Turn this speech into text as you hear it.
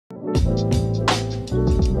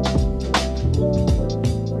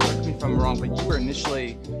Correct me if I'm wrong, but you were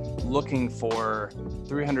initially looking for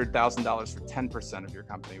 $300,000 for 10% of your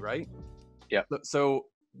company, right? Yeah. So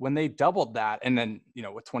when they doubled that, and then,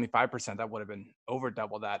 with 25%, that would have been over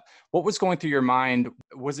double that. What was going through your mind?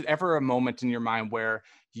 Was it ever a moment in your mind where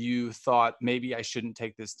you thought, maybe I shouldn't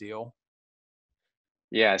take this deal?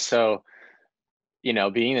 Yeah. So,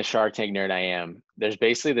 being the Shark Tank nerd I am, there's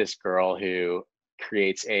basically this girl who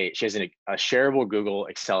she has a shareable Google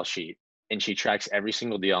Excel sheet, and she tracks every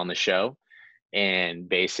single deal on the show and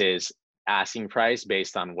bases asking price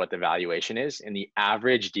based on what the valuation is. And the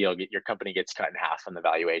average deal, your company gets cut in half on the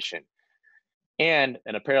valuation. And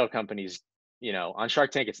an apparel company's, on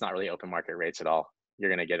Shark Tank, it's not really open market rates at all.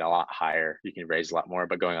 You're going to get a lot higher. You can raise a lot more,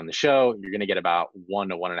 but going on the show, you're going to get about 1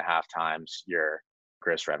 to 1.5 times your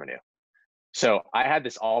gross revenue. So I had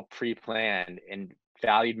this all pre-planned and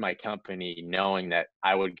valued my company knowing that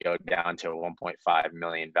I would go down to a 1.5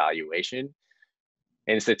 million valuation.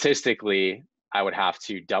 And statistically, I would have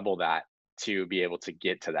to double that to be able to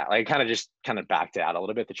get to that. Like kind of backed out a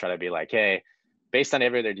little bit to try to be like, hey, based on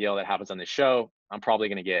every other deal that happens on the show, I'm probably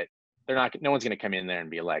going to get, no one's going to come in there and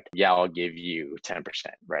be like, yeah, I'll give you 10%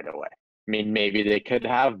 right away. I mean, maybe they could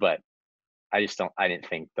have, but I didn't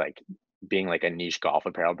think like being like a niche golf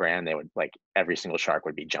apparel brand, they would like every single shark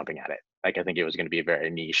would be jumping at it. Like, I think it was going to be a very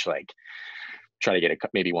niche, like try to get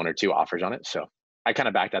maybe 1 or 2 offers on it. So I kind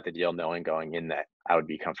of backed out the deal knowing going in that I would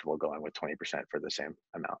be comfortable going with 20% for the same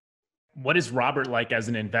amount. What is Robert like as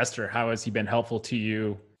an investor? How has he been helpful to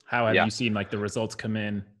you? How have you seen like the results come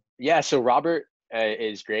in? Yeah, so Robert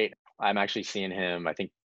is great. I'm actually seeing him, I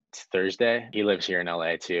think Thursday. He lives here in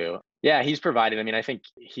LA too. Yeah, I think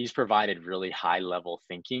he's provided really high level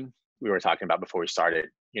thinking. We were talking about before we started,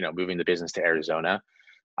 moving the business to Arizona.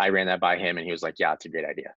 I ran that by him and he was like, yeah, it's a great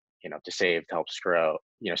idea, to save, to help us grow,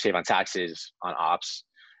 save on taxes, on ops,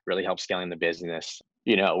 really help scaling the business.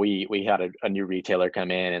 We had a new retailer come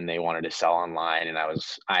in and they wanted to sell online. And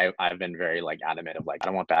I've been very like adamant of like, I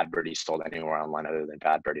don't want Bad Birdie sold anywhere online other than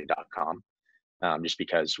badbirdie.com. Just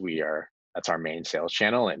because that's our main sales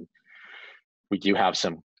channel. And we do have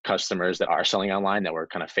some customers that are selling online that we're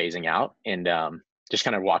kind of phasing out, and just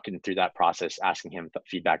kind of walking through that process, asking him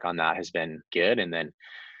feedback on that has been good. And then,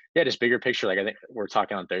 yeah, just bigger picture. Like I think we're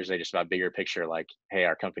talking on Thursday just about bigger picture, like, hey,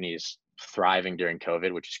 our company is thriving during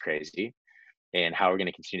COVID, which is crazy. And how we're going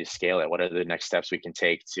to continue to scale it. What are the next steps we can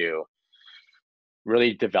take to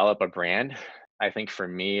really develop a brand? I think for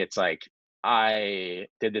me, it's like, I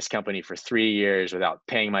did this company for 3 years without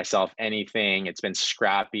paying myself anything. It's been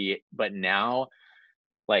scrappy, but now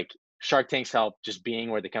like Shark Tank's help just being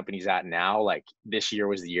where the company's at now, like this year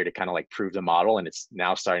was the year to kind of like prove the model, and it's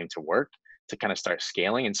now starting to work to kind of start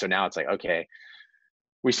scaling. And so now it's like, okay,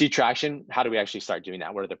 we see traction. How do we actually start doing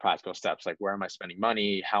that? What are the practical steps? Like, where am I spending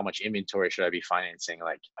money? How much inventory should I be financing?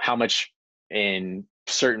 Like how much in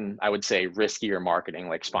certain, I would say, riskier marketing,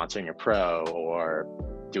 like sponsoring a pro or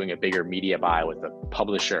doing a bigger media buy with a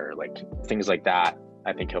publisher, like things like that.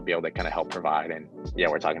 I think he'll be able to kind of help provide. And yeah,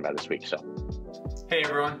 we're talking about this week. So, hey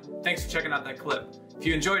everyone, thanks for checking out that clip. If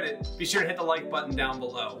you enjoyed it, be sure to hit the like button down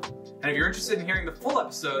below. And if you're interested in hearing the full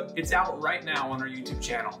episode, it's out right now on our YouTube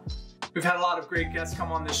channel. We've had a lot of great guests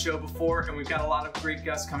come on this show before, and we've got a lot of great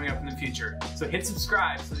guests coming up in the future. So hit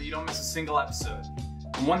subscribe so that you don't miss a single episode.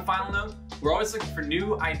 And one final note, we're always looking for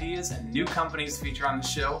new ideas and new companies to feature on the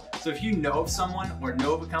show. So if you know of someone or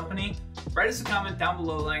know of a company, write us a comment down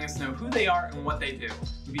below letting us know who they are and what they do.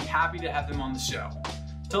 We'd be happy to have them on the show.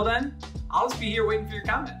 Till then, I'll just be here waiting for your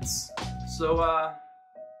comments. So,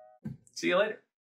 see you later.